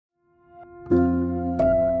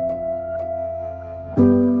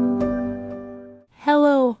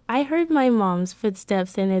heard my mom's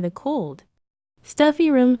footsteps enter the cold, stuffy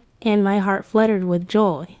room, and my heart fluttered with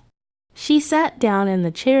joy. She sat down in the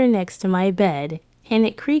chair next to my bed, and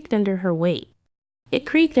it creaked under her weight. It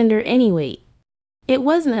creaked under any weight. It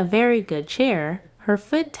wasn't a very good chair. Her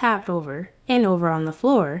foot tapped over, and over on the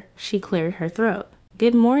floor, she cleared her throat.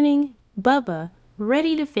 "Good morning, Bubba.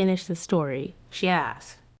 Ready to finish the story?" she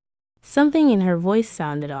asked. Something in her voice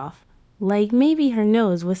sounded off, like maybe her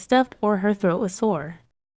nose was stuffed or her throat was sore.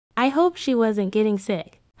 I hoped she wasn't getting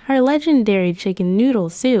sick. Her legendary chicken noodle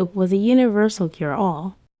soup was a universal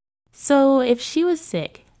cure-all. So if she was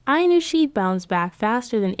sick, I knew she'd bounce back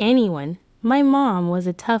faster than anyone. My mom was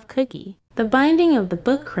a tough cookie. The binding of the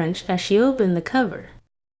book crunched as she opened the cover.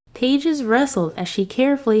 Pages rustled as she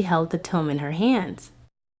carefully held the tome in her hands,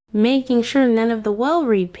 making sure none of the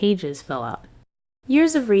well-read pages fell out.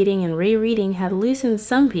 Years of reading and rereading had loosened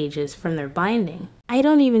some pages from their binding. I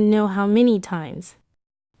don't even know how many times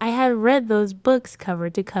I had read those books cover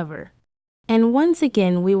to cover. And once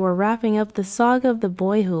again we were wrapping up the saga of the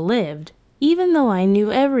boy who lived, even though I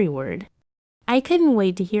knew every word. I couldn't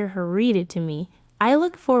wait to hear her read it to me. I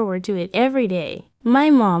looked forward to it every day. My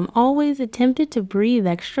mom always attempted to breathe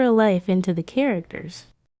extra life into the characters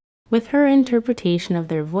with her interpretation of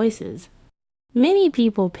their voices. Many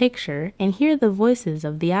people picture and hear the voices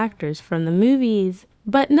of the actors from the movies,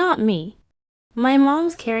 but not me. My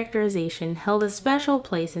mom's characterization held a special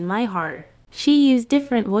place in my heart. She used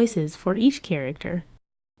different voices for each character,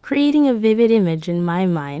 creating a vivid image in my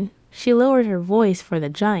mind. She lowered her voice for the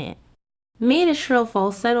giant, made a shrill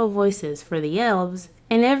falsetto voices for the elves,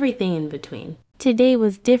 and everything in between. Today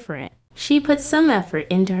was different. She put some effort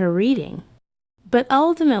into her reading, but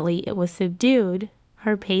ultimately it was subdued.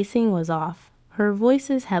 Her pacing was off. Her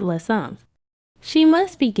voices had less umph. She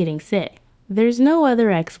must be getting sick. There's no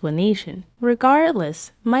other explanation.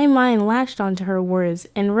 Regardless, my mind latched onto her words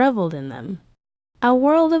and reveled in them. A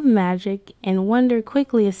world of magic and wonder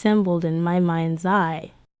quickly assembled in my mind's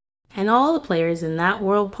eye, and all the players in that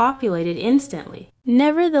world populated instantly.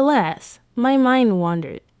 Nevertheless, my mind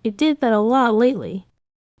wandered. It did that a lot lately,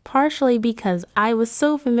 partially because I was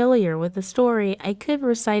so familiar with the story I could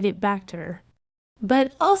recite it back to her,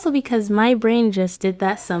 but also because my brain just did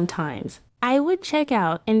that sometimes. I would check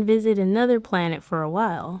out and visit another planet for a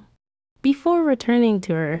while before returning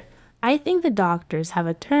to her. I think the doctors have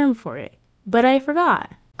a term for it, but I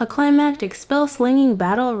forgot. A climactic spell-slinging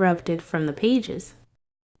battle erupted from the pages,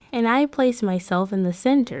 and I placed myself in the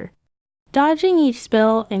center, dodging each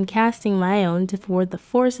spell and casting my own to thwart the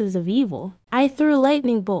forces of evil. I threw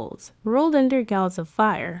lightning bolts, rolled under gouts of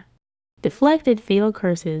fire, deflected fatal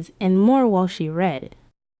curses, and more while she read.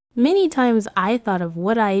 Many times I thought of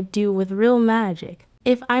what I'd do with real magic.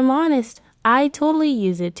 If I'm honest, I totally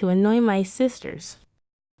use it to annoy my sisters.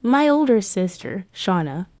 My older sister,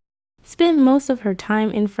 Shauna, spent most of her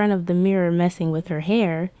time in front of the mirror messing with her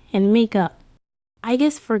hair and makeup. I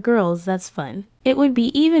guess for girls that's fun. It would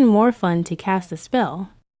be even more fun to cast a spell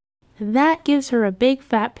that gives her a big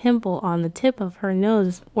fat pimple on the tip of her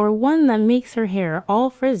nose, or one that makes her hair all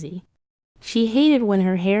frizzy. She hated when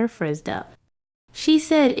her hair frizzed up. She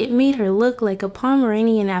said it made her look like a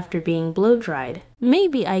Pomeranian after being blow-dried.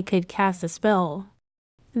 Maybe I could cast a spell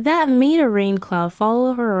that made a rain cloud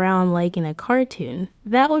follow her around like in a cartoon.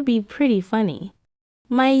 That would be pretty funny.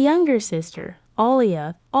 My younger sister,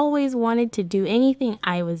 Alia, always wanted to do anything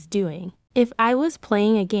I was doing. If I was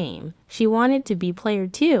playing a game, she wanted to be player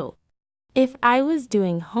too. If I was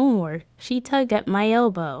doing homework, she tugged at my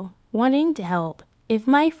elbow, wanting to help. If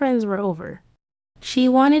my friends were over, she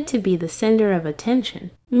wanted to be the center of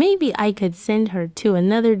attention. Maybe I could send her to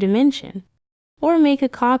another dimension, or make a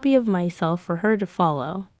copy of myself for her to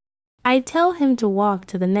follow. I'd tell him to walk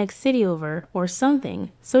to the next city over or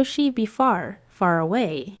something, so she'd be far, far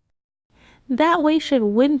away. That way she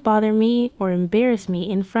wouldn't bother me or embarrass me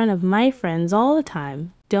in front of my friends all the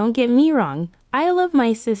time. Don't get me wrong, I love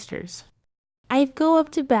my sisters. I'd go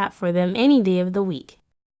up to bat for them any day of the week.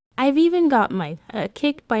 I've even got my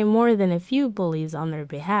kicked by more than a few bullies on their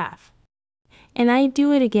behalf, and I'd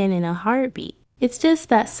do it again in a heartbeat. It's just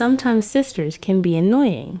that sometimes sisters can be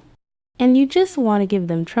annoying, and you just want to give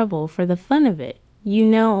them trouble for the fun of it. You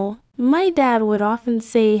know, my dad would often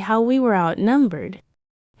say how we were outnumbered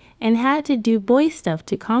and had to do boy stuff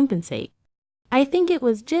to compensate. I think it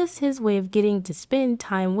was just his way of getting to spend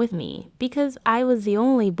time with me because I was the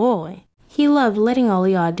only boy. He loved letting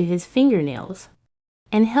Aliyah do his fingernails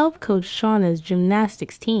and help coach Shauna's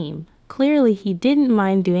gymnastics team. Clearly he didn't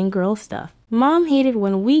mind doing girl stuff. Mom hated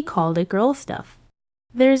when we called it girl stuff.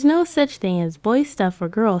 There's no such thing as boy stuff or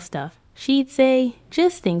girl stuff. She'd say,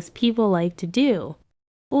 just things people like to do.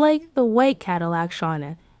 Like the white Cadillac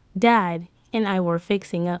Shauna Dad and I were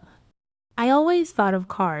fixing up. I always thought of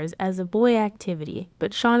cars as a boy activity,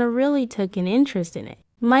 but Shauna really took an interest in it.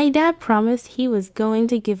 My dad promised he was going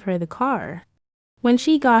to give her the car when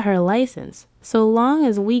she got her license, so long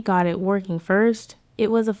as we got it working first.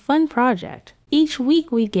 It was a fun project. Each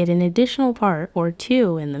week we'd get an additional part or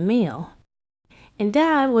two in the mail, and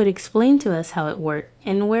Dad would explain to us how it worked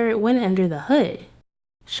and where it went under the hood.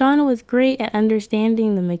 Shauna was great at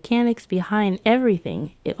understanding the mechanics behind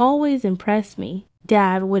everything. It always impressed me.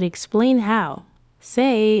 Dad would explain how,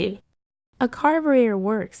 say, a carburetor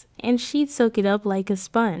works, and she'd soak it up like a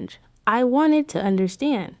sponge. I wanted to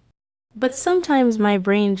understand, but sometimes my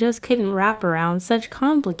brain just couldn't wrap around such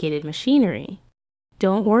complicated machinery.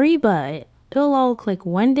 Don't worry, bud. It'll all click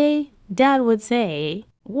one day, Dad would say.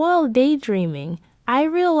 While daydreaming, I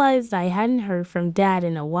realized I hadn't heard from Dad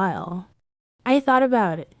in a while. I thought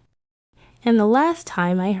about it, and the last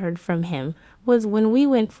time I heard from him was when we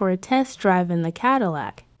went for a test drive in the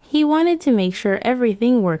Cadillac. He wanted to make sure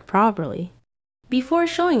everything worked properly. Before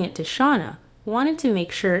showing it to Shauna, wanted to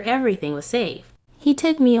make sure everything was safe. He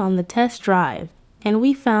took me on the test drive, and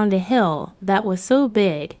we found a hill that was so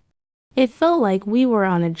big, it felt like we were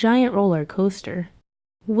on a giant roller coaster,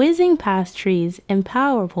 whizzing past trees and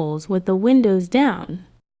power poles with the windows down.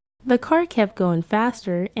 The car kept going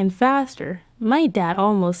faster and faster. My dad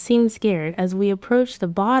almost seemed scared as we approached the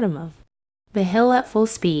bottom of the hill at full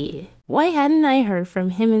speed. Why hadn't I heard from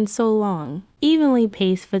him in so long? Evenly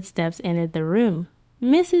paced footsteps entered the room.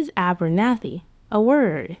 Mrs. Abernathy, a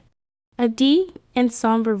word. A deep and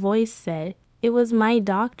somber voice said it was my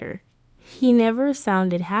doctor. He never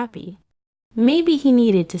sounded happy. Maybe he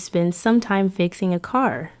needed to spend some time fixing a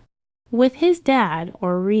car with his dad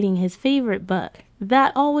or reading his favorite book.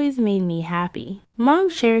 That always made me happy.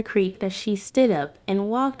 Mom's chair creaked as she stood up and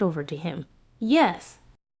walked over to him. Yes.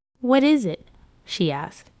 What is it? She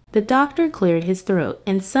asked. The doctor cleared his throat,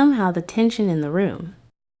 and somehow the tension in the room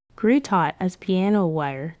grew taut as piano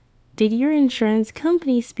wire. Did your insurance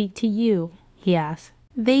company speak to you? He asked.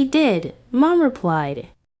 They did, Mom replied.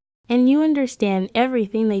 And you understand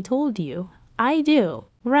everything they told you? I do.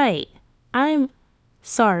 Right. I'm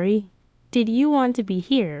sorry. Did you want to be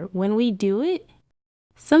here when we do it?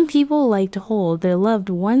 Some people like to hold their loved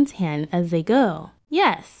one's hand as they go.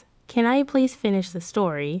 Yes. Can I please finish the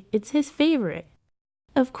story? It's his favorite.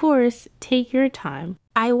 Of course, take your time.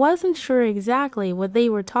 I wasn't sure exactly what they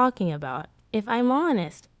were talking about, if I'm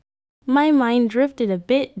honest. My mind drifted a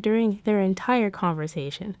bit during their entire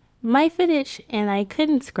conversation. My foot itched and I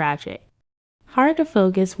couldn't scratch it. Hard to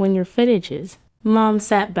focus when your foot itches. Mom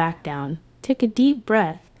sat back down, took a deep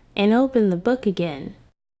breath, and opened the book again.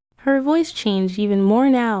 Her voice changed even more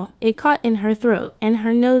now. It caught in her throat, and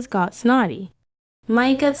her nose got snotty.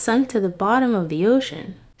 My gut sunk to the bottom of the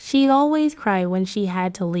ocean. She'd always cry when she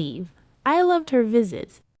had to leave. I loved her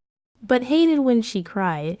visits, but hated when she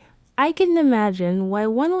cried. I couldn't imagine why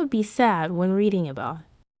one would be sad when reading about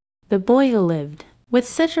the boy who lived, with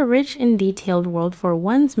such a rich and detailed world for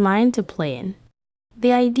one's mind to play in.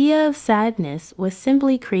 The idea of sadness was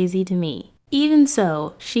simply crazy to me. Even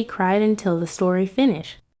so, she cried until the story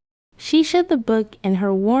finished. She shut the book and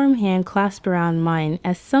her warm hand clasped around mine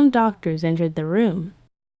as some doctors entered the room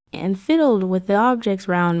and fiddled with the objects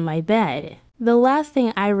round my bed. The last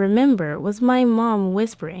thing I remember was my mom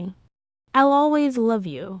whispering, "I'll always love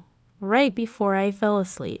you," right before I fell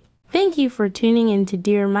asleep. Thank you for tuning in to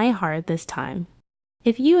Dear My Heart this time.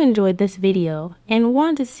 If you enjoyed this video and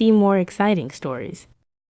want to see more exciting stories,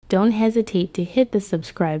 don't hesitate to hit the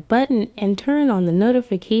subscribe button and turn on the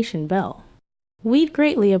notification bell. We'd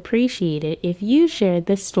greatly appreciate it if you shared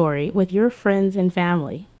this story with your friends and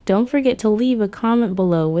family. Don't forget to leave a comment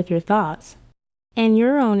below with your thoughts and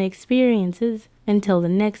your own experiences. Until the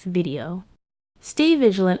next video, stay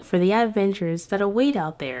vigilant for the adventures that await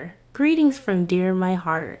out there. Greetings from Dear My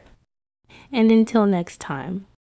Heart. And until next time.